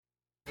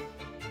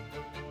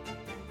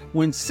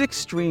When Six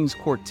Strings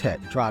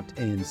Quartet dropped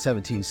in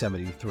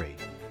 1773,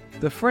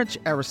 the French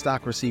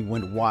aristocracy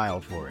went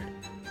wild for it.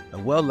 A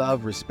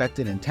well-loved,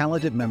 respected, and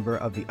talented member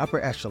of the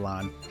upper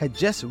echelon had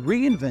just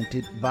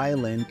reinvented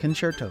violin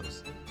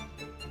concertos.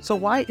 So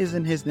why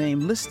isn't his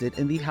name listed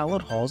in the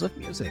hallowed halls of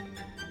music?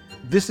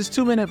 This is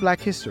 2 Minute Black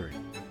History,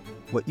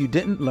 what you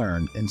didn't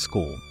learn in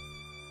school.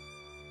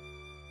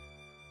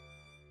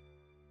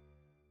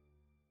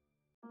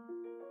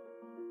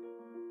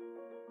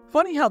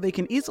 Funny how they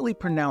can easily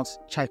pronounce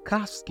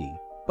Tchaikovsky,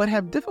 but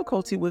have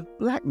difficulty with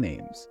black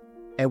names.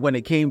 And when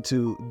it came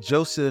to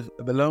Joseph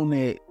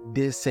Bellone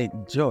de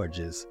St.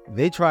 Georges,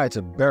 they tried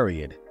to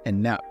bury it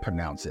and not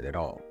pronounce it at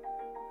all.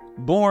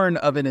 Born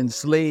of an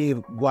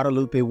enslaved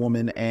Guadalupe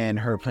woman and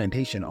her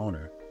plantation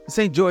owner,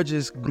 St.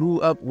 Georges grew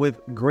up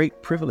with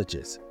great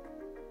privileges.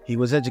 He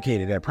was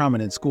educated at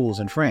prominent schools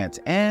in France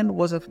and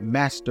was a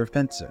master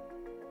fencer.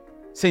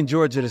 St.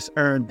 Georges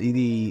earned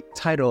the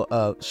title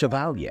of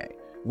Chevalier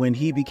when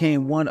he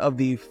became one of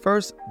the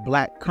first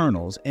black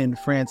colonels in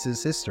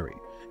France's history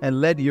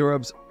and led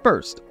Europe's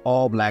first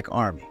all-black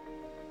army.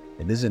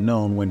 It isn't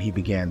known when he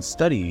began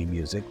studying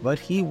music, but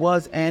he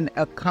was an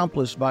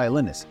accomplished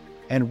violinist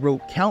and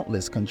wrote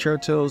countless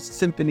concertos,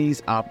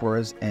 symphonies,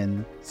 operas,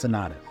 and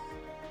sonatas.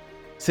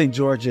 St.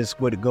 Georges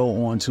would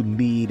go on to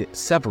lead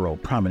several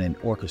prominent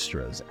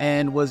orchestras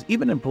and was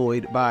even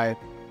employed by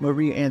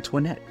Marie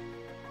Antoinette.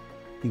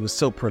 He was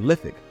so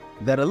prolific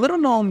that a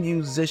little-known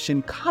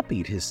musician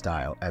copied his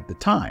style at the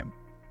time.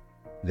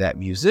 That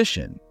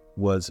musician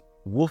was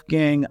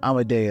Wolfgang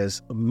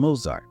Amadeus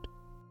Mozart.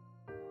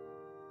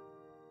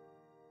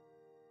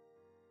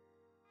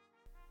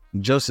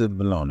 Joseph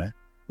Bellone,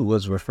 who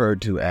was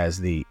referred to as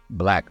the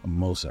Black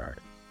Mozart,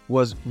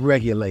 was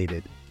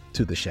relegated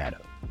to the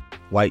shadow.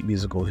 White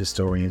musical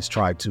historians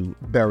tried to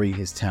bury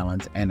his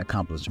talents and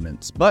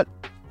accomplishments, but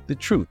the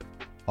truth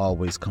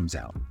always comes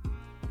out.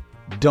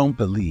 Don't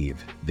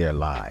believe their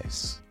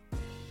lies.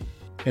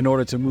 In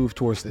order to move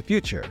towards the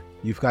future,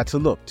 you've got to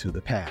look to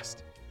the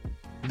past.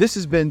 This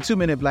has been 2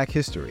 Minute Black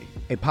History,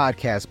 a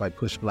podcast by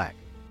Push Black.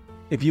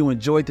 If you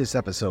enjoyed this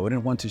episode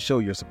and want to show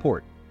your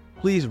support,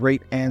 please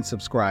rate and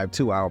subscribe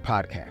to our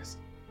podcast.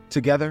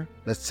 Together,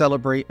 let's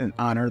celebrate and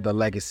honor the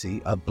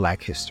legacy of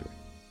Black history.